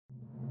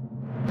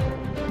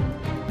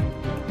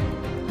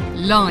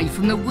Live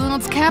from the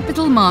world's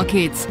capital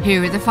markets,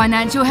 here are the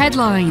financial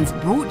headlines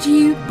brought to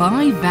you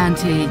by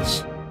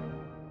Vantage.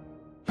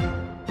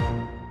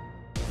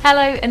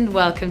 Hello and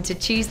welcome to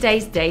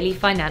Tuesday's Daily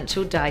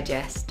Financial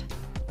Digest.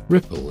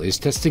 Ripple is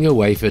testing a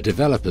way for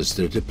developers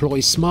to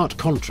deploy smart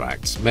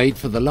contracts made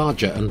for the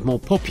larger and more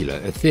popular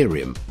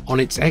Ethereum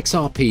on its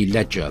XRP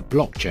Ledger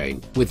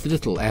blockchain with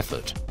little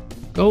effort.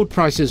 Gold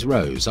prices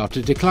rose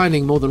after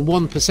declining more than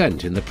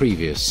 1% in the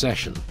previous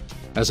session,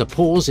 as a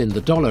pause in the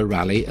dollar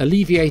rally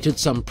alleviated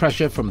some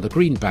pressure from the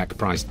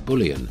greenback-priced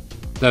bullion,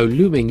 though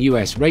looming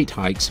US rate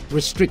hikes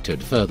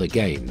restricted further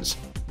gains.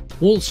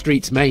 Wall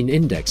Street's main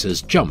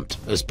indexes jumped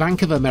as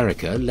Bank of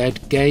America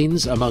led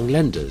gains among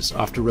lenders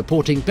after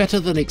reporting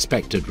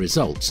better-than-expected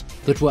results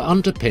that were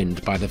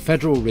underpinned by the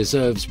Federal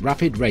Reserve's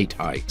rapid rate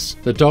hikes.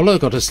 The dollar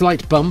got a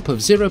slight bump of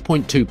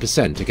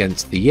 0.2%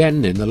 against the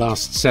yen in the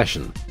last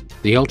session.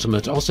 The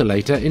ultimate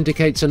oscillator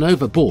indicates an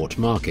overbought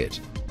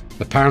market.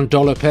 The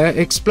pound-dollar pair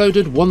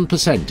exploded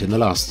 1% in the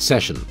last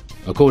session.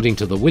 According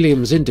to the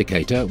Williams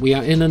indicator, we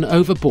are in an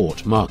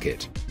overbought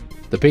market.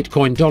 The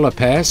Bitcoin-dollar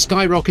pair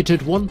skyrocketed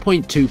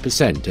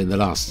 1.2% in the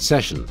last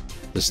session.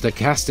 The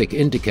stochastic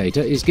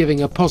indicator is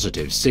giving a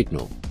positive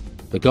signal.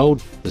 The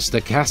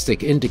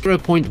stochastic indicator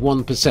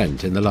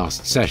 0.1% in the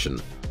last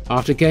session,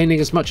 after gaining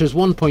as much as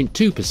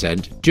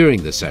 1.2%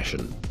 during the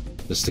session.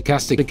 The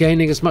stochastic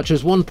gaining as much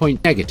as 1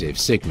 negative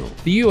signal.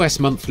 The US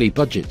monthly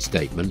budget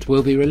statement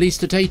will be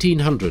released at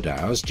 1800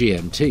 hours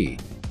GMT.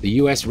 The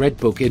US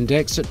Redbook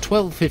Index at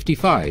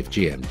 12:55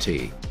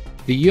 GMT.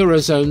 The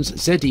Eurozone's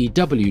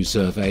ZEW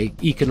survey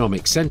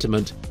Economic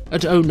Sentiment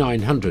at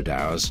 0900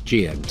 hours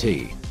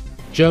GMT.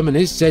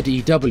 Germany's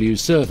ZEW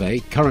survey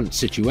Current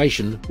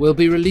Situation will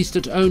be released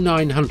at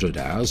 0900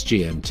 hours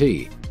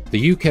GMT.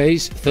 The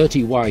UK's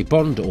 30Y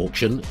bond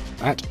auction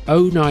at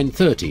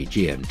 0930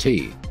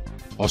 GMT.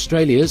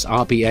 Australia's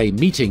RBA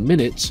meeting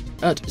minutes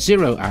at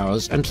 0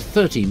 hours and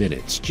 30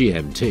 minutes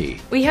GMT.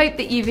 We hope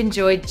that you've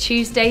enjoyed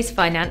Tuesday's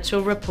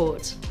financial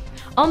report.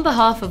 On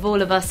behalf of all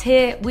of us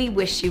here, we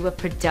wish you a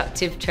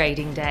productive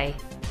trading day.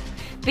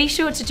 Be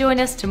sure to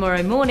join us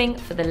tomorrow morning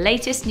for the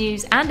latest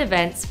news and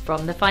events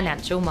from the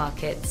financial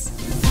markets.